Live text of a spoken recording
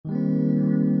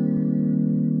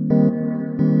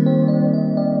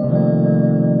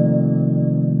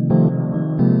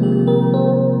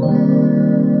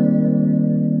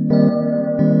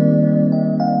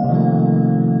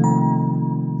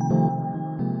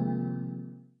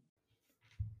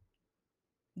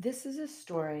This is a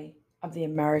story of the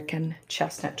American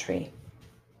chestnut tree.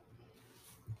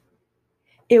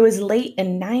 It was late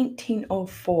in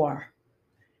 1904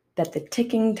 that the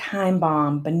ticking time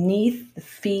bomb beneath the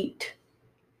feet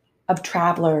of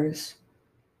travelers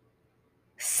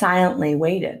silently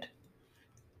waited.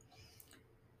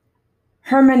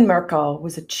 Herman Merkel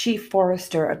was a chief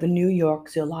forester of the New York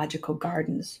Zoological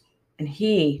Gardens, and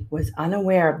he was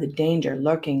unaware of the danger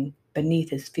lurking beneath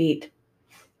his feet.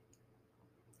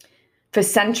 For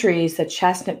centuries, the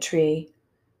chestnut tree,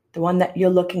 the one that you're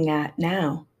looking at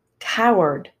now,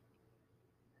 towered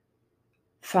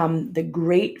from the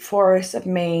great forests of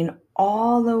Maine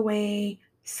all the way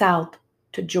south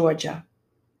to Georgia.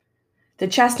 The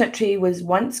chestnut tree was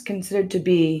once considered to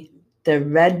be the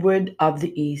redwood of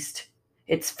the East.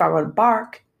 Its furrowed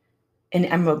bark and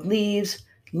emerald leaves,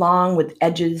 long with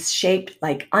edges shaped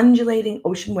like undulating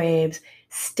ocean waves,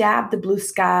 stabbed the blue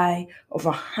sky over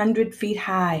 100 feet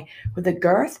high with a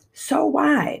girth so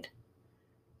wide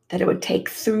that it would take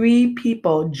 3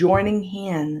 people joining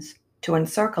hands to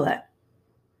encircle it.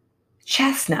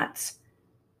 Chestnuts,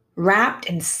 wrapped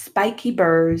in spiky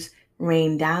burrs,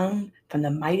 rained down from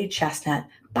the mighty chestnut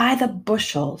by the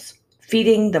bushels,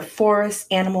 feeding the forest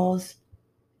animals,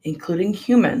 including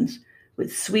humans,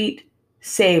 with sweet,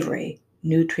 savory,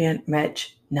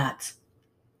 nutrient-rich nuts.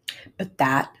 But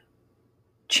that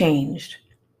changed.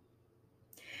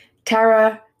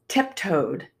 Tara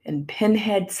tiptoed in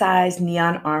pinhead-sized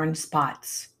neon orange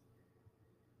spots,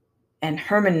 and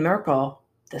Herman Merkel,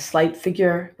 the slight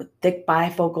figure with thick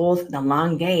bifocals and a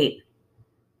long gait,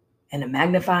 and a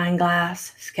magnifying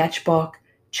glass, sketchbook,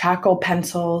 charcoal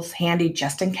pencils handy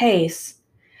just in case,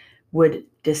 would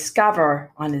discover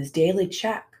on his daily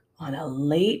check on a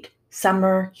late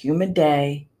summer humid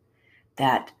day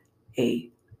that a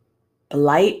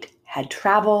blight had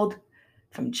traveled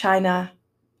from China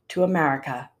to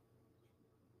America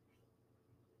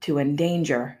to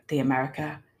endanger the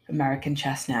American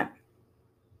chestnut.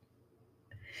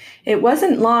 It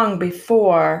wasn't long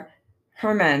before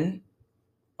Herman,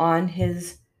 on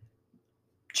his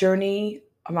journey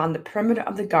around the perimeter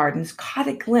of the gardens, caught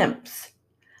a glimpse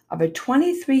of a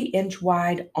 23-inch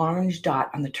wide orange dot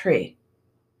on the tree,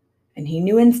 and he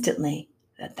knew instantly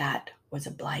that that was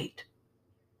a blight.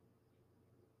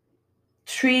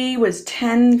 Tree was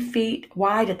 10 feet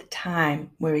wide at the time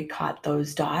where he caught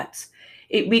those dots.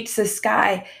 It reached the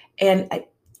sky, and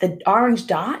the orange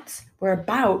dots were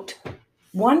about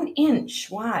 1 inch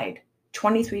wide,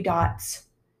 23 dots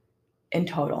in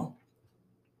total.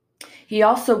 He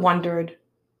also wondered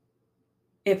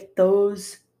if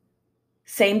those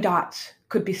same dots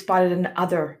could be spotted in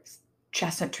other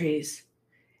chestnut trees,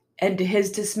 and to his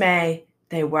dismay,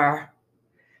 they were.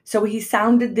 So he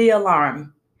sounded the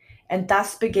alarm, and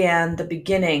thus began the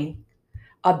beginning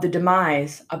of the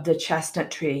demise of the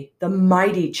chestnut tree, the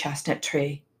mighty chestnut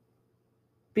tree.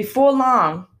 Before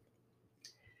long,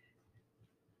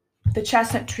 the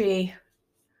chestnut tree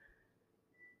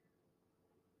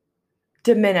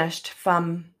diminished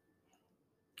from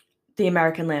the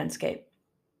American landscape.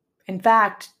 In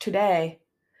fact, today,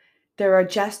 there are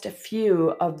just a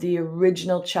few of the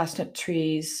original chestnut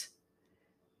trees,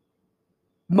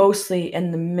 mostly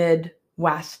in the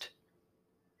Midwest.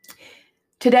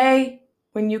 Today,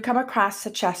 when you come across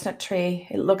a chestnut tree,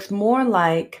 it looks more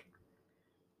like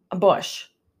a bush,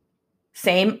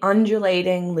 same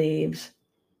undulating leaves.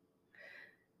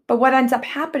 But what ends up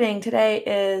happening today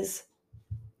is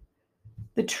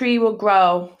the tree will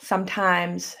grow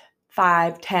sometimes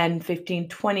 5, 10, 15,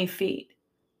 20 feet,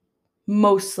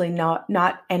 mostly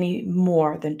not any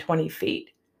more than 20 feet,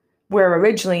 where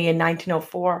originally in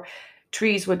 1904,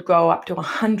 trees would grow up to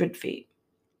 100 feet.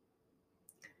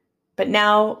 But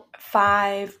now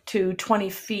 5 to 20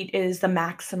 feet is the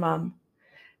maximum.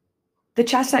 The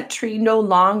chestnut tree no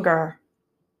longer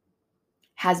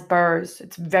has burrs.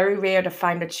 It's very rare to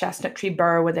find a chestnut tree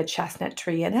burr with a chestnut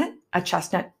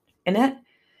in it,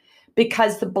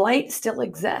 because the blight still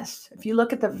exists. If you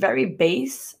look at the very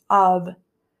base of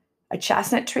a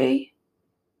chestnut tree,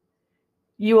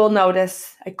 you will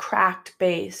notice a cracked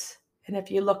base. And if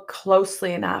you look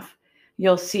closely enough,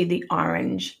 you'll see the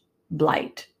orange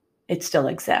blight. It still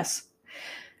exists.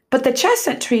 But the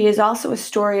chestnut tree is also a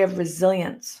story of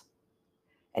resilience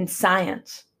and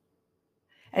science.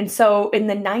 And so in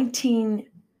the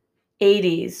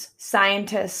 1980s,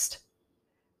 scientists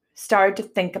started to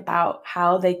think about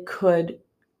how they could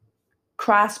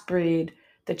crossbreed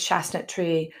the chestnut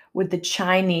tree with the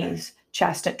Chinese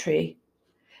chestnut tree.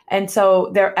 And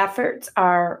so their efforts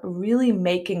are really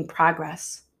making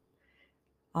progress.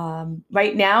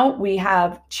 Right now, we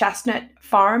have chestnut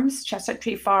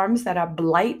tree farms that are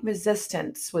blight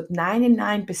resistant with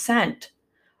 99%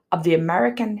 of the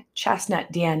American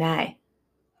chestnut DNA.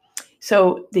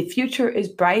 So the future is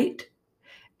bright,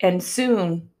 and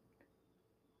soon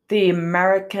the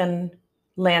American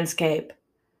landscape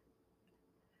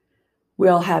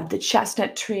will have the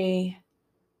chestnut tree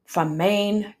from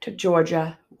Maine to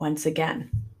Georgia once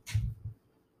again.